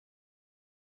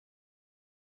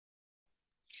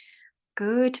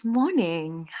Good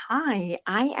morning. Hi,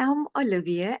 I am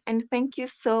Olivia, and thank you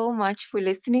so much for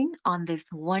listening on this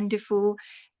wonderful,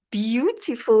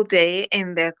 beautiful day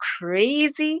in the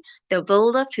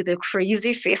build up to the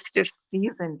crazy festive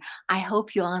season. I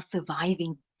hope you are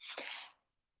surviving.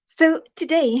 So,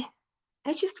 today,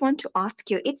 I just want to ask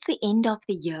you it's the end of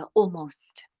the year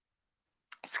almost.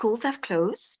 Schools have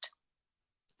closed.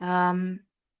 Um,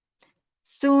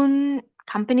 Soon,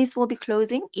 companies will be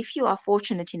closing if you are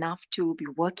fortunate enough to be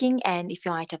working and if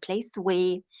you're at a place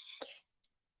where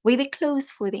they close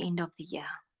for the end of the year.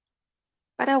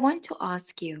 But I want to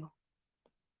ask you,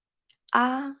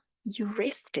 are you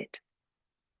rested?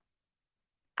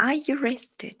 Are you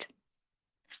rested?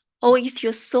 Or is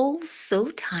your soul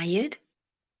so tired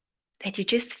that you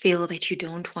just feel that you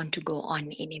don't want to go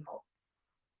on anymore?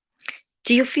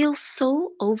 Do you feel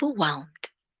so overwhelmed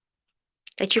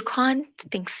that you can't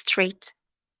think straight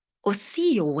or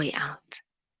see your way out?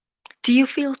 Do you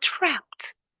feel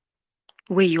trapped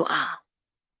where you are?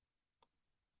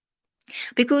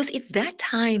 Because it's that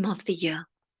time of the year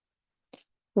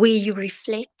where you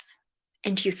reflect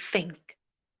and you think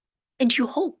and you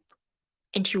hope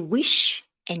and you wish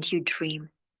and you dream.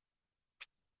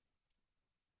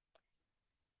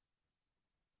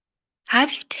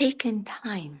 Have you taken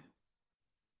time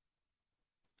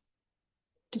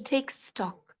to take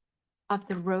stock of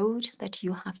the road that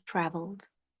you have traveled,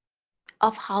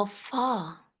 of how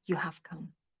far you have come,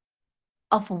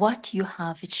 of what you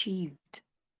have achieved?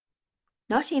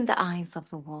 Not in the eyes of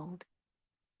the world,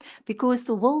 because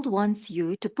the world wants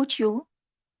you to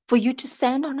for you to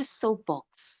stand on a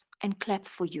soapbox and clap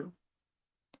for you.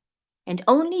 And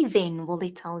only then will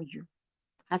they tell you,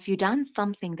 have you done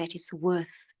something that is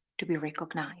worth to be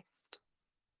recognized?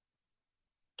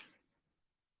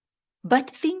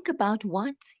 But think about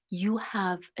what you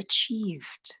have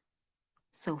achieved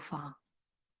so far.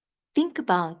 Think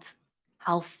about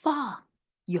how far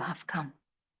you have come,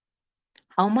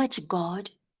 how much God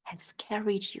has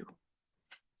carried you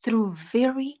through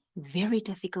very, very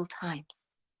difficult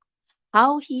times,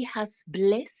 how He has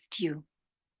blessed you,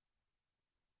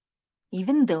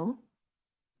 even though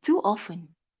too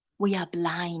often we are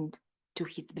blind to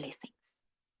His blessings.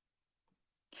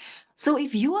 So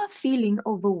if you are feeling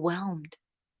overwhelmed,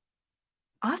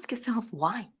 ask yourself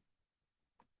why.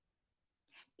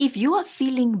 If you are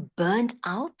feeling burnt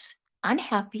out,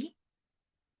 unhappy,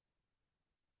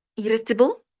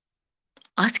 irritable,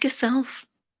 ask yourself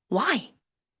why.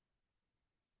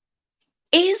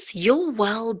 Is your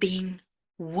well being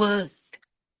worth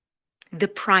the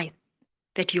price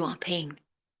that you are paying?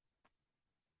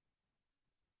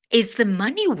 Is the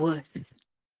money worth?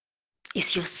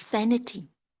 Is your sanity,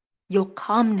 your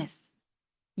calmness,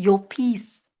 your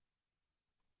peace,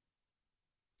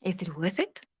 is it worth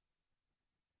it?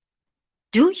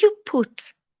 Do you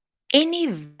put any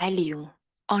value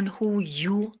on who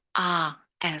you are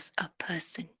as a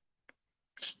person?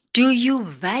 Do you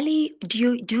value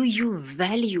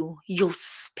your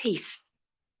space,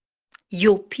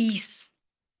 your peace,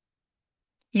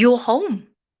 your home,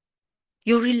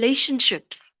 your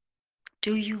relationships?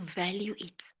 Do you value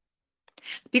it?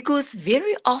 Because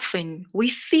very often we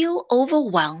feel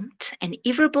overwhelmed and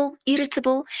irritable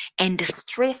and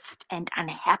distressed and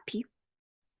unhappy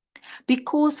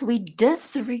because we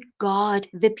disregard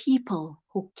the people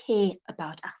who care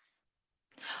about us.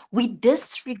 We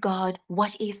disregard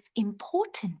what is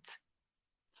important.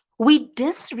 We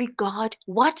disregard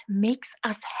what makes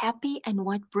us happy and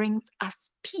what brings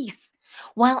us peace,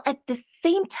 while at the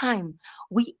same time,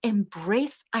 we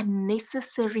embrace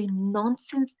unnecessary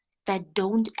nonsense that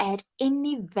don't add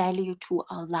any value to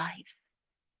our lives.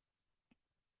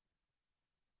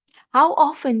 How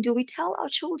often do we tell our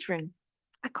children,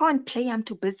 I can't play, I'm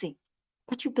too busy,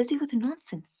 but you're busy with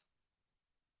nonsense?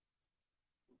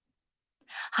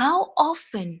 How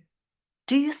often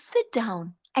do you sit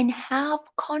down and have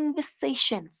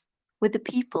conversations with the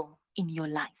people in your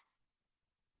life?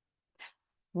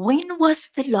 When was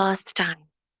the last time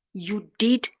you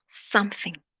did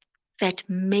something that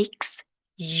makes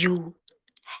you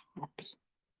happy?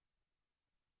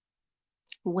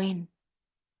 When?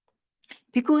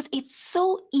 Because it's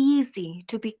so easy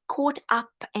to be caught up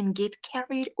and get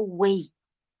carried away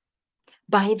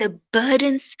by the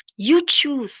burdens you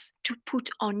choose to put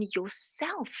on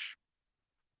yourself.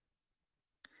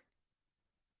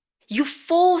 You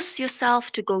force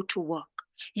yourself to go to work.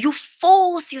 You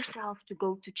force yourself to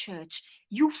go to church.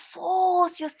 You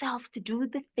force yourself to do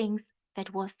the things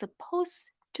that were supposed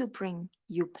to bring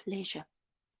you pleasure.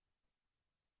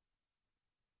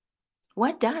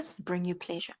 What does bring you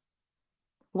pleasure?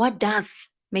 What does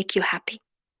make you happy?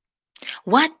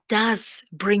 What does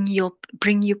bring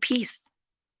you peace?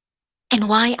 And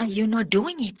why are you not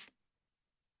doing it?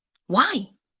 Why?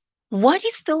 What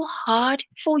is so hard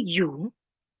for you?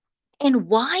 And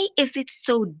why is it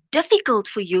so difficult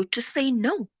for you to say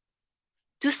no?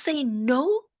 To say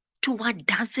no to what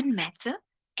doesn't matter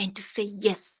and to say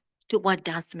yes to what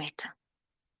does matter.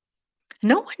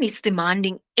 No one is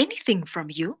demanding anything from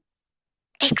you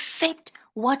except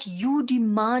what you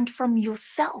demand from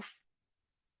yourself.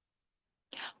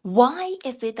 Why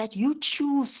is it that you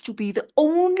choose to be the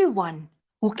only one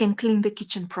who can clean the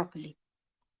kitchen properly?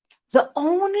 The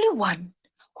only one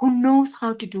who knows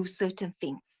how to do certain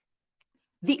things?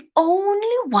 The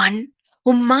only one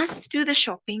who must do the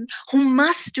shopping, who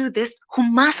must do this, who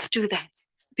must do that.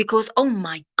 Because, oh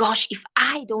my gosh, if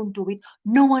I don't do it,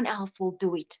 no one else will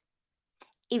do it.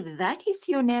 If that is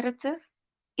your narrative,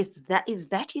 if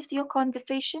that is your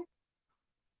conversation,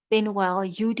 then well,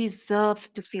 you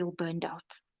deserve to feel burned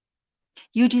out.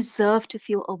 You deserve to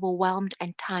feel overwhelmed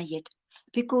and tired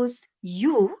because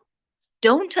you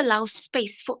don't allow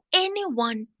space for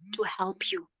anyone to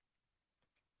help you.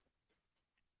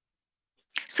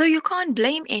 So you can't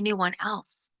blame anyone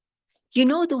else. You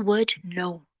know the word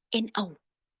no, N-O.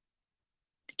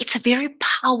 It's a very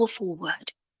powerful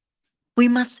word. We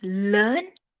must learn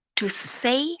to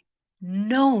say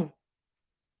no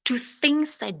to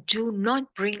things that do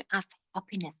not bring us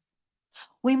happiness.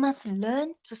 We must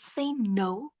learn to say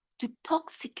no to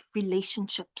toxic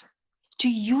relationships, to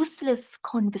useless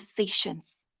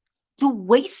conversations, to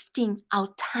wasting our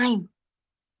time.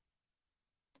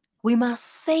 We must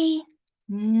say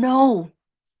no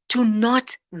to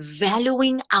not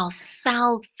valuing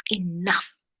ourselves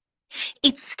enough.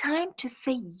 It's time to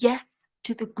say yes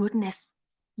to the goodness,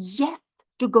 yes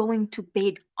to going to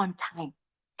bed on time,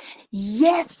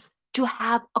 yes to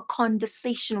have a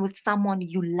conversation with someone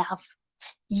you love,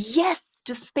 yes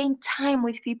to spend time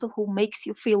with people who makes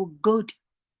you feel good,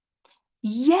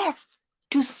 yes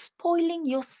to spoiling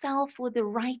yourself for the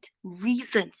right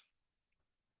reasons.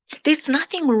 There's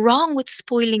nothing wrong with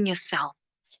spoiling yourself.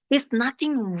 There's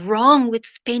nothing wrong with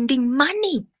spending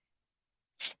money.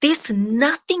 There's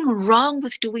nothing wrong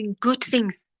with doing good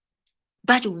things.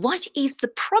 But what is the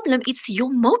problem? It's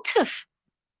your motive.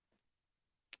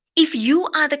 If you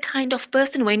are the kind of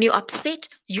person when you're upset,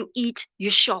 you eat,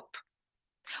 you shop.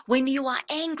 When you are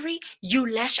angry, you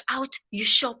lash out, you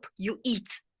shop, you eat.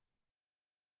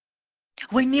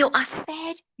 When you are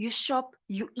sad, you shop,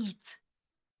 you eat.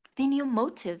 Then your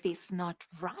motive is not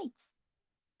right.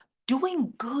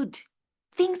 Doing good,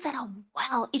 things that are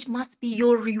well, it must be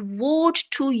your reward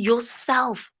to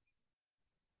yourself.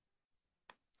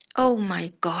 Oh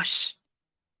my gosh.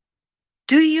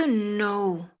 Do you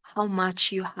know how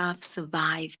much you have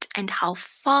survived and how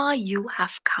far you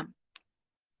have come?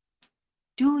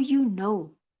 Do you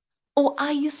know? Or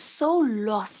are you so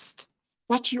lost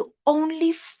that you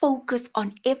only focus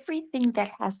on everything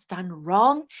that has done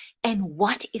wrong and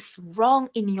what is wrong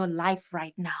in your life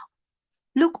right now?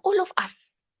 Look, all of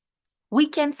us, we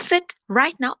can sit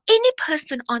right now, any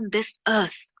person on this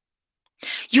earth,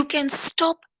 you can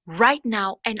stop right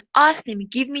now and ask them,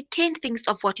 give me 10 things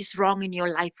of what is wrong in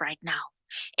your life right now.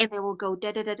 And they will go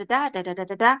da da da da da da da da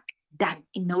da da, done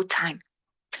in no time.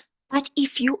 But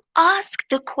if you ask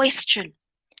the question,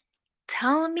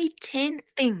 tell me 10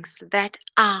 things that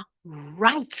are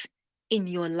right in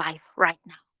your life right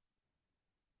now,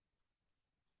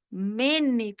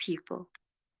 many people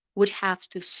would have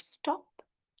to stop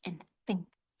and think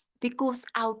because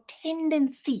our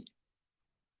tendency,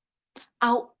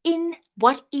 our in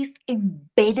what is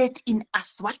embedded in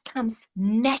us, what comes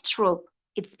natural,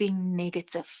 it's being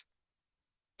negative.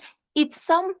 If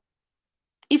some,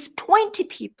 if 20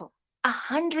 people,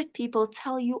 100 people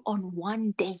tell you on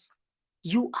one day,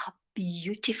 you are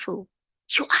beautiful,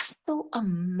 you are so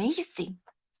amazing,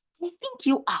 I think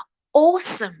you are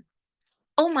awesome.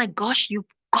 Oh my gosh, you've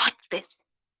got this.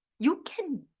 You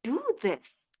can do this,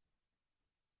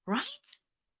 right?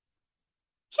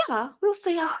 Yeah, we'll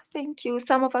say, oh, thank you.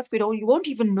 Some of us, we won't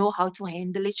even know how to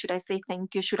handle it. Should I say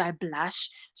thank you? Should I blush?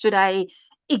 Should I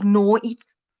ignore it?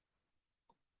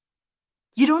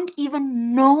 You don't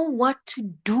even know what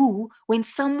to do when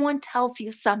someone tells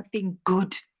you something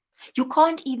good. You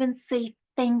can't even say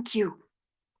thank you.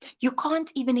 You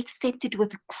can't even accept it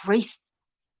with grace.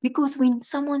 Because when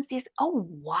someone says, oh,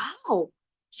 wow,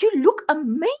 you look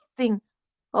amazing.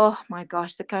 Oh my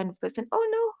gosh, the kind of person, oh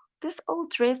no, this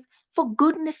old dress, for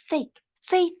goodness sake,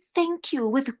 say thank you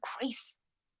with grace.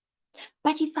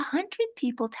 But if 100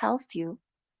 people tells you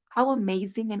how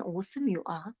amazing and awesome you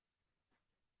are,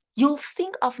 you'll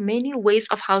think of many ways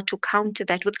of how to counter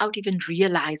that without even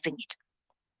realizing it.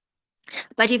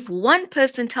 But if one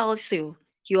person tells you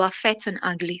you are fat and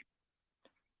ugly,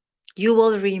 you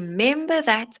will remember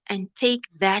that and take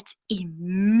that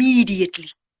immediately.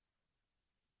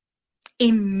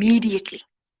 Immediately.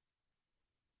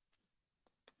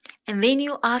 And then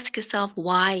you ask yourself,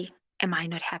 why am I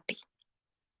not happy?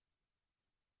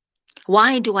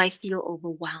 Why do I feel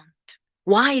overwhelmed?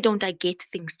 Why don't I get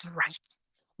things right?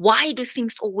 Why do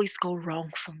things always go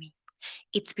wrong for me?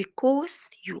 It's because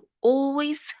you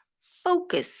always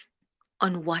focus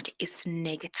on what is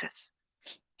negative.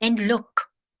 And look,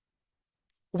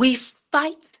 we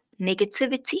fight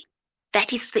negativity.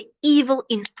 That is the evil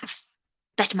in us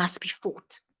that must be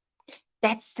fought.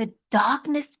 That's the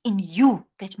darkness in you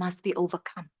that must be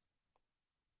overcome.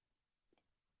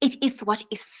 It is what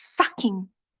is sucking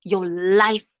your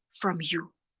life from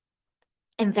you.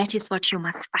 And that is what you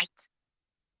must fight.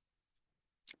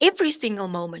 Every single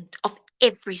moment of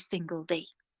every single day,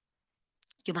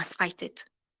 you must fight it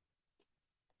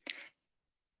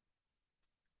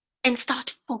and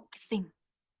start focusing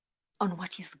on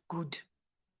what is good.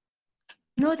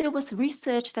 There was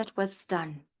research that was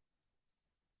done.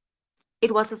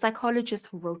 It was a psychologist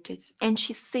who wrote it, and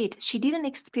she said she did an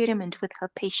experiment with her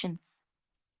patients,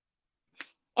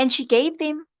 and she gave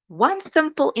them one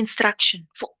simple instruction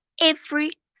for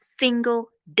every single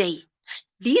day.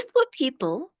 These were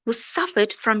people who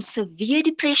suffered from severe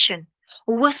depression,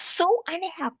 who were so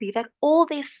unhappy that all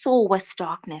they saw was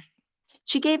darkness.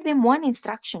 She gave them one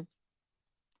instruction.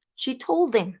 She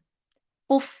told them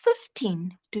for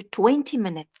 15 to 20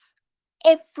 minutes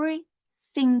every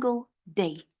single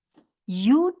day,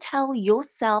 you tell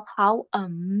yourself how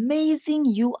amazing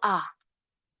you are.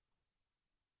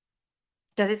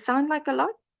 Does it sound like a lot?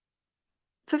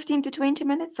 15 to 20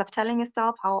 minutes of telling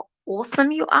yourself how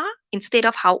awesome you are instead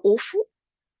of how awful?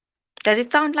 Does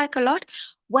it sound like a lot?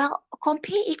 Well,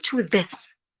 compare it to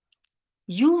this.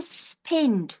 You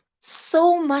spend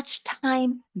so much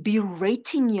time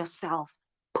berating yourself,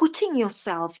 putting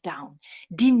yourself down,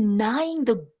 denying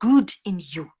the good in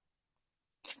you,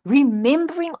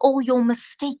 remembering all your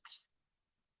mistakes.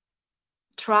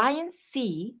 Try and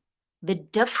see the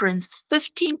difference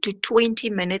 15 to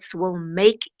 20 minutes will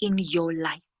make in your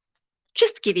life.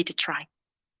 Just give it a try.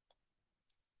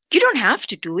 You don't have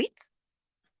to do it.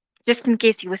 Just in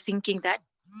case you were thinking that,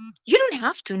 you don't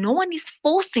have to. No one is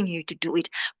forcing you to do it.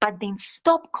 But then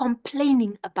stop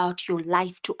complaining about your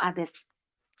life to others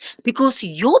because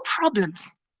your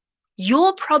problems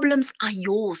are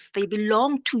yours. They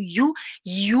belong to you.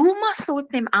 You must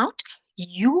sort them out.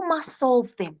 You must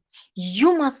solve them.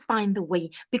 You must find the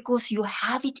way because you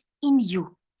have it in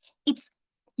you. It's,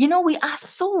 we are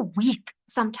so weak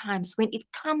sometimes when it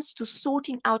comes to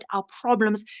sorting out our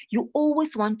problems. You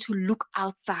always want to look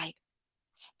outside.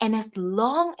 And as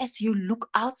long as you look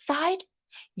outside,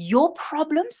 your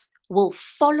problems will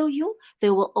follow you. They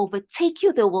will overtake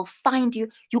you. They will find you.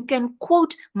 You can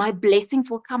quote, my blessings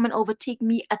will come and overtake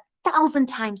me 1,000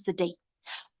 times a day.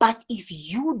 But if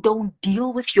you don't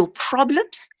deal with your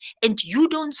problems and you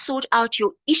don't sort out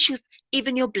your issues,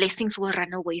 even your blessings will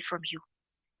run away from you.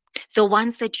 The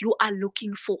ones that you are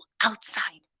looking for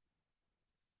outside.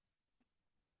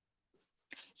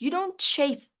 You don't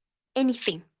chase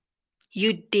anything.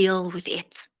 You deal with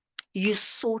it. You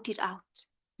sort it out.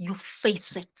 You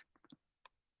face it.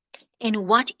 And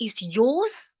what is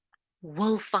yours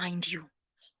will find you.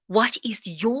 What is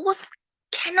yours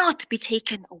cannot be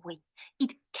taken away.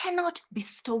 It cannot be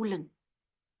stolen.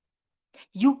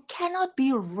 You cannot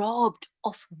be robbed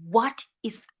of what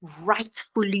is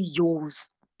rightfully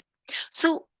yours.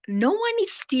 So no one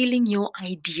is stealing your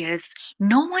ideas.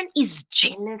 No one is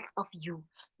jealous of you.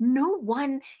 No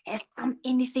one has done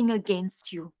anything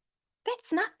against you.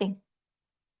 That's nothing.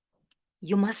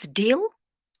 You must deal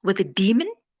with the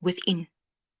demon within.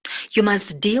 You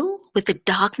must deal with the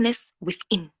darkness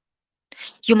within.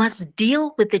 You must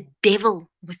deal with the devil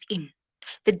within.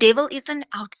 The devil isn't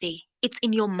out there, it's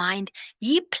in your mind.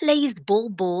 He plays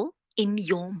ball in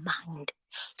your mind.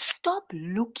 Stop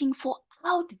looking for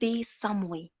out there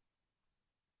somewhere.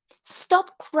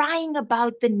 Stop crying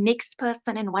about the next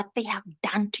person and what they have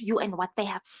done to you and what they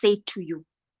have said to you.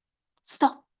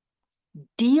 Stop.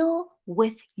 Deal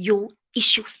with your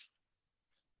issues.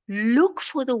 Look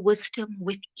for the wisdom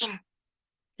within.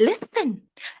 Listen.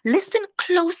 Listen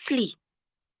closely.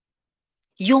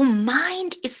 Your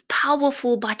mind is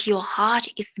powerful, but your heart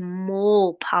is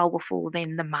more powerful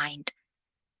than the mind.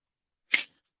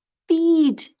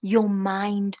 Feed your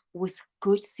mind with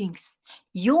good things.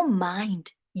 Your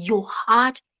mind, your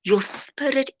heart, your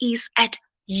spirit is at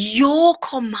your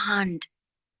command.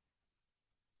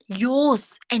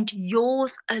 Yours and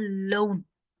yours alone.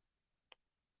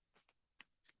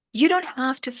 You don't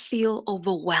have to feel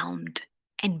overwhelmed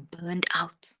and burned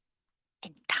out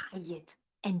and tired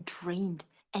and drained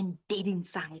and dead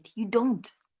inside. You don't.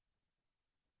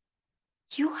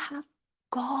 You have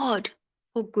God,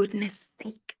 for goodness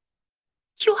sake.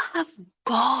 You have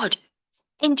God.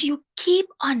 And you keep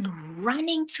on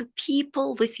running to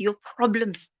people with your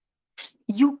problems.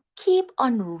 You keep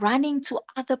on running to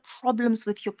other problems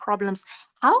with your problems.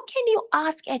 How can you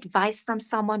ask advice from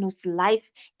someone whose life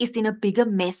is in a bigger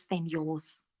mess than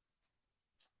yours?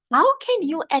 How can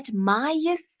you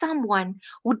admire someone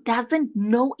who doesn't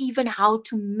know even how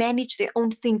to manage their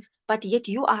own things, but yet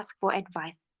you ask for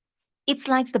advice? It's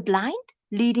like the blind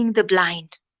leading the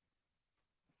blind.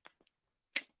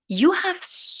 You have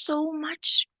so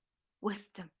much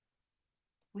wisdom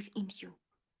within you.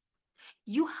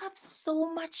 You have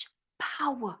so much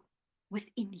power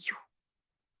within you.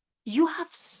 You have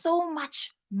so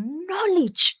much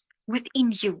knowledge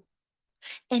within you.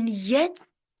 And yet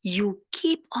you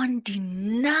keep on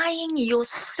denying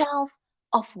yourself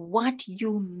of what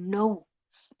you know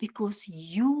because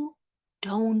you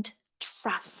don't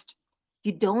trust.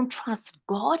 You don't trust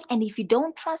God. And if you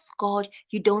don't trust God,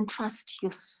 you don't trust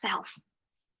yourself.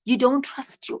 You don't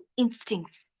trust your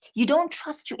instincts. You don't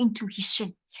trust your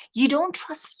intuition. You don't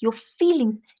trust your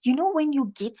feelings. You know, when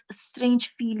you get a strange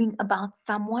feeling about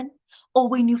someone, or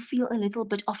when you feel a little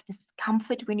bit of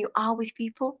discomfort when you are with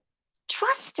people,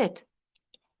 trust it.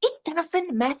 It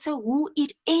doesn't matter who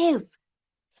it is.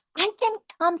 I can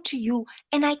come to you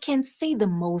and I can say the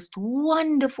most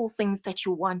wonderful things that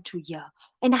you want to hear.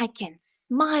 And I can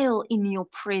smile in your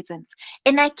presence.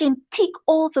 And I can tick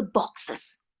all the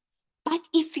boxes. But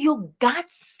if your gut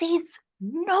says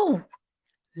no,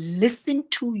 listen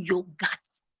to your gut.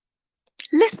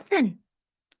 Listen.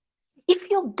 If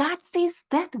your gut says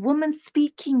that woman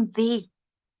speaking there,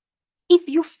 if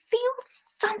you feel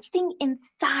something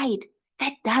inside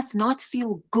that does not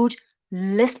feel good,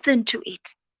 listen to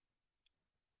it.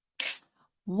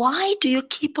 Why do you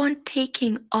keep on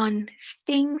taking on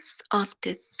things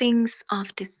after things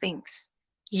after things?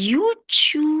 You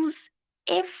choose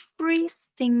every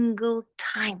single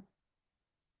time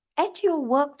at your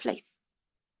workplace.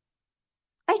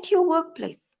 At your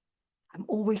workplace. I'm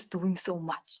always doing so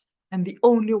much. I'm the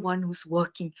only one who's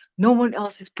working. No one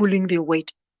else is pulling their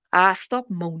weight. Ah, stop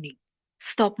moaning.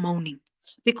 Stop moaning.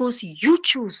 Because you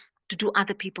choose to do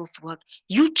other people's work.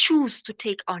 You choose to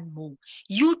take on more.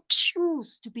 You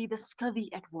choose to be the scurvy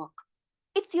at work.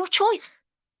 It's your choice.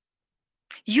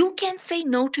 You can say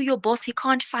no to your boss. He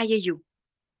can't fire you.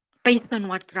 Based on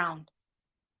what ground?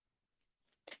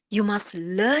 You must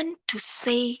learn to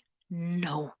say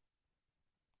no.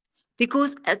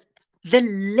 Because the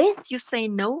less you say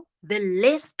no, the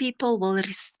less people will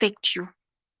respect you.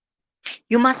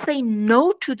 You must say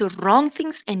no to the wrong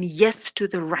things and yes to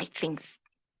the right things.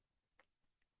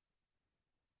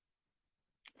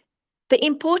 The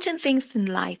important things in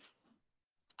life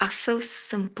are so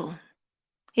simple.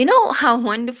 You know how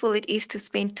wonderful it is to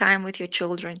spend time with your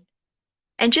children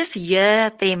and just hear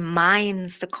their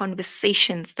minds, the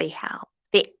conversations they have,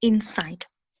 their insight.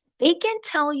 They can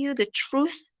tell you the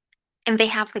truth and they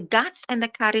have the guts and the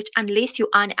courage unless you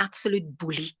are an absolute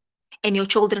bully and your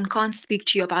children can't speak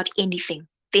to you about anything.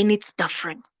 Then it's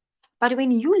different. But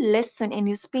when you listen and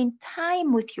you spend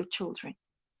time with your children,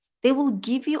 they will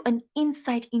give you an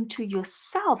insight into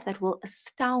yourself that will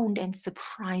astound and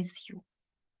surprise you.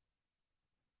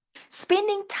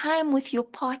 Spending time with your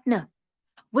partner,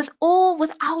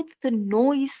 without the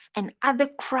noise and other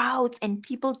crowds and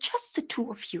people, just the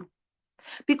two of you.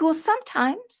 Because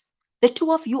sometimes the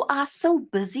two of you are so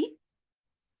busy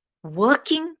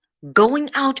working, going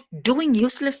out, doing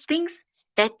useless things,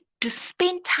 that to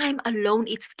spend time alone,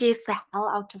 it scares the hell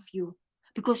out of you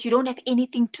because you don't have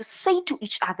anything to say to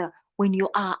each other when you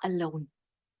are alone.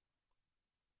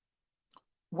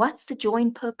 What's the joy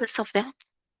and purpose of that?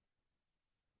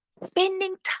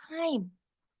 Spending time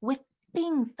with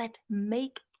things that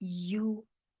make you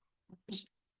happy.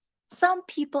 Some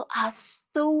people are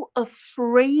so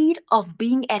afraid of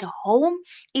being at home,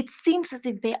 it seems as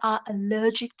if they are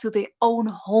allergic to their own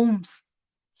homes.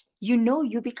 You know,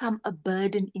 you become a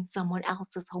burden in someone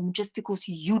else's home just because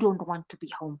you don't want to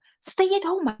be home. Stay at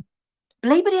home, man.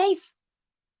 Bly by die huis.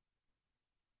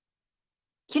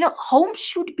 You know, home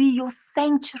should be your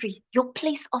sanctuary, your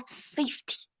place of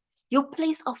safety, your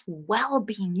place of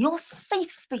well-being, your safe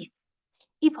space.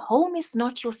 If home is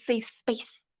not your safe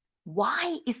space,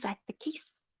 why is that the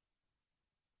case?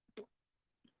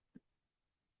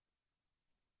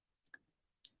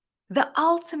 The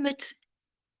ultimate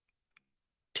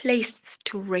place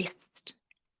to rest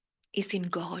is in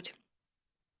God.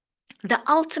 The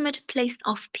ultimate place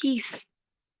of peace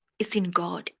is in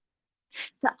God.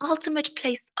 The ultimate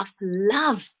place of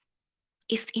love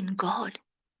is in God.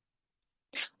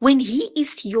 When He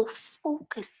is your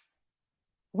focus,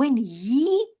 when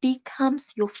He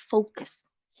becomes your focus,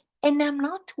 and I'm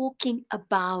not talking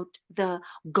about the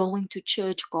going to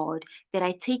church God, that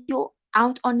I take you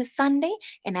out on a Sunday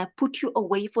and I put you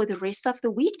away for the rest of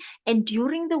the week. And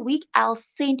during the week, I'll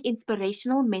send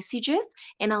inspirational messages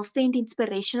and I'll send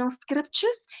inspirational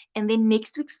scriptures. And then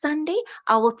next week, Sunday,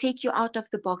 I will take you out of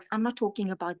the box. I'm not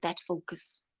talking about that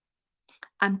focus.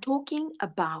 I'm talking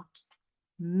about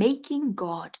making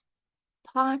God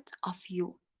part of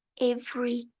your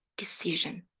every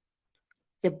decision,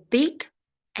 the big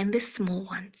and the small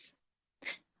ones.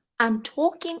 I'm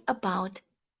talking about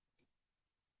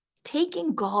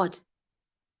taking God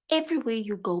everywhere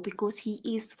you go because He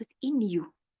is within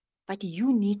you. But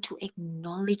you need to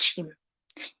acknowledge Him.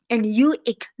 And you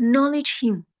acknowledge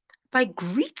Him by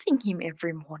greeting Him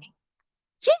every morning.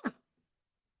 Yeah.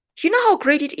 You know how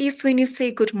great it is when you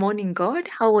say, "Good morning, God.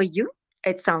 How are you?"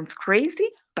 It sounds crazy,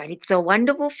 but it's a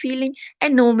wonderful feeling.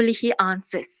 And normally He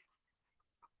answers.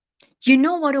 You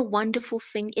know what a wonderful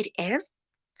thing it is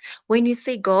when you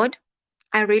say, "God,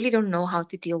 I really don't know how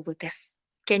to deal with this.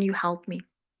 Can you help me?"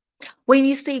 When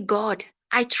you say, "God,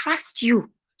 I trust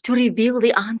you to reveal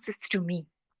the answers to me.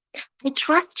 I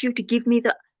trust you to give me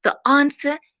the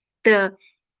answer, the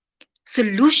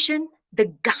solution, the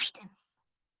guidance.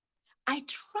 I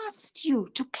trust you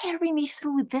to carry me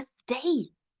through this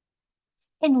day.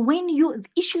 And when your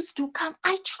issues do come,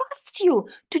 I trust you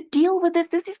to deal with this.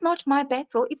 This is not my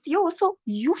battle, it's yours. So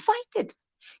you fight it.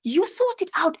 You sort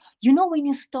it out." You know, when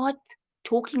you start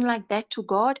talking like that to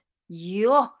God,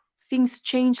 your things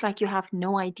change like you have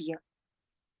no idea.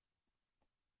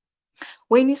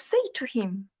 When you say to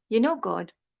Him, "You know,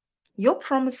 God, your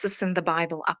promises in the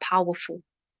Bible are powerful.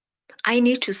 I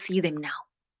need to see them now.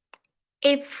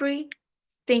 Every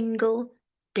single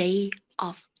day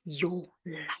of your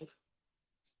life."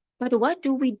 But what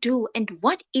do we do? And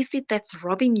what is it that's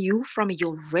robbing you from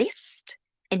your rest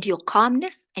and your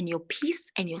calmness and your peace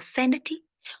and your sanity?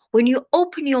 When you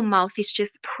open your mouth, it's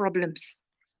just problems,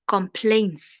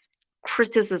 complaints,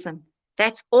 criticism.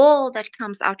 That's all that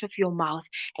comes out of your mouth.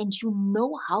 And you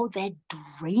know how that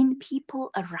drain people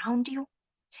around you?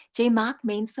 Jy maak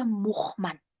mense moeg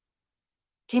man.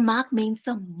 Jy maak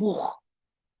mense moeg.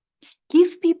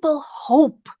 Give people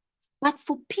hope. But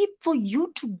for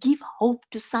you to give hope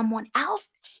to someone else,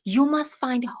 you must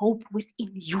find hope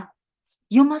within you.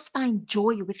 You must find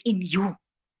joy within you.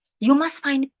 You must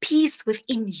find peace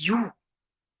within you.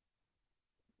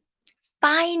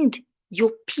 Find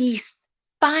your peace.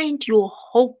 Find your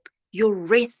hope, your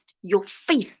rest, your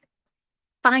faith.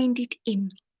 Find it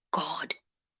in God.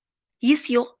 He's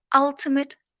your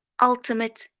ultimate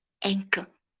anchor.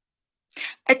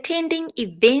 Attending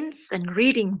events and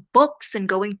reading books and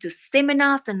going to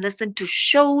seminars and listen to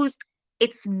shows,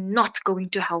 it's not going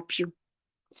to help you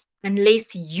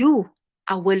unless you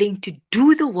are willing to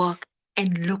do the work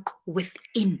and look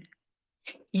within.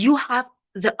 You have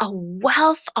a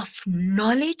wealth of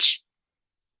knowledge,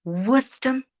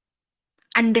 wisdom,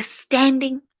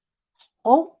 understanding,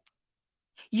 hope.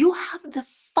 You have the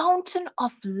fountain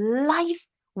of life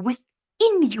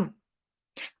within you,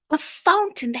 a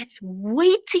fountain that's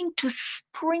waiting to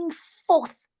spring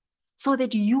forth so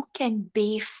that you can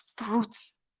bear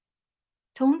fruits.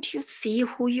 Don't you see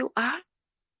who you are?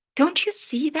 Don't you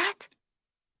see that?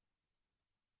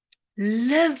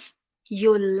 Live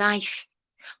your life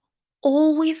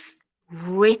always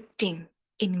resting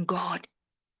in God.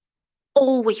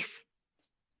 Always.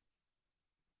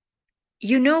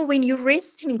 You know, when you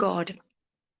rest in God,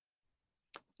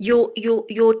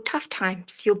 your tough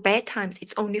times, your bad times,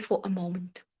 it's only for a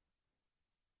moment.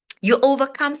 You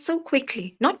overcome so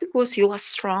quickly, not because you are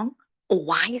strong or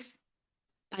wise,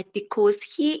 but because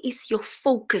He is your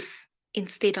focus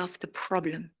instead of the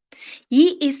problem.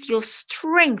 He is your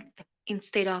strength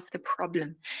instead of the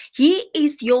problem. He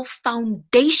is your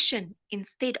foundation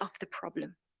instead of the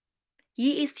problem.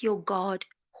 He is your God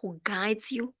who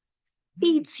guides you,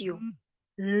 feeds you,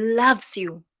 loves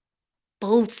you,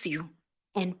 builds you,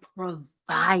 and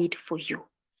provides for you.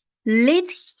 Let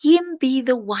Him be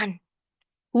the one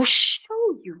who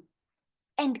show you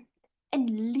and and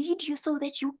lead you so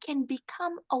that you can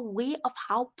become aware of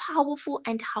how powerful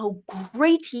and how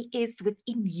great He is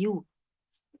within you.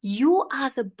 You are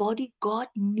the body God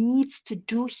needs to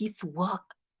do His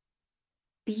work.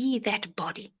 Be that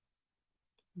body.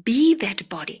 Be that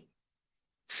body.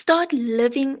 Start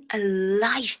living a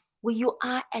life where you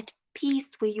are at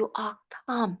peace, where you are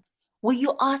calm, where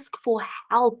you ask for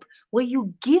help, where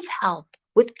you give help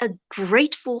with a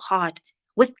grateful heart,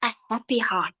 with a happy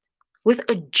heart, with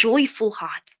a joyful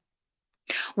heart,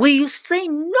 where you say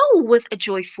no with a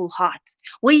joyful heart,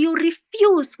 where you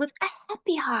refuse with a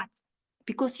happy heart,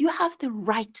 because you have the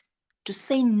right to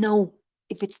say no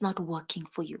if it's not working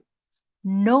for you.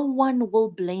 No one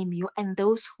will blame you, and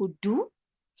those who do,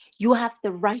 you have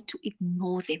the right to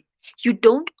ignore them. You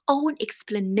don't owe an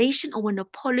explanation or an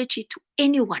apology to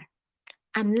anyone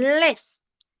unless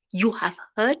you have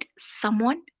hurt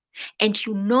someone and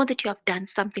you know that you have done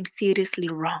something seriously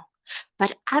wrong.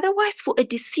 But otherwise, for a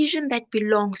decision that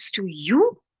belongs to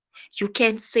you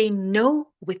can say no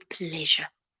with pleasure.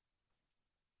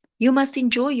 You must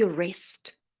enjoy your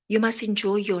rest. You must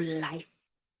enjoy your life.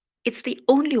 It's the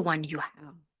only one you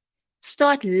have.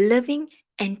 Start living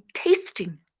and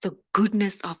tasting the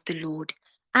goodness of the Lord.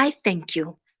 I thank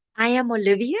you. I am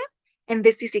Olivia, and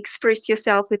this is Express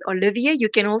Yourself with Olivia. You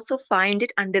can also find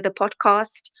it under the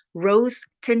podcast Rose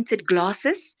Tinted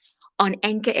Glasses on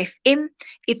Anchor FM.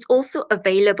 It's also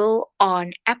available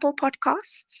on Apple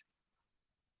Podcasts,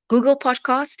 Google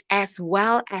Podcast, as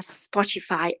well as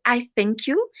Spotify. I thank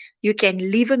you. You can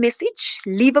leave a message,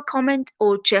 leave a comment,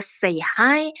 or just say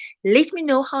hi. Let me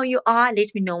know how you are.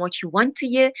 Let me know what you want to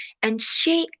hear, and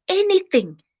share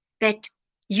anything that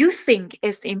you think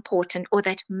is important or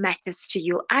that matters to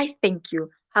you. I thank you.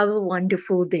 Have a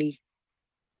wonderful day.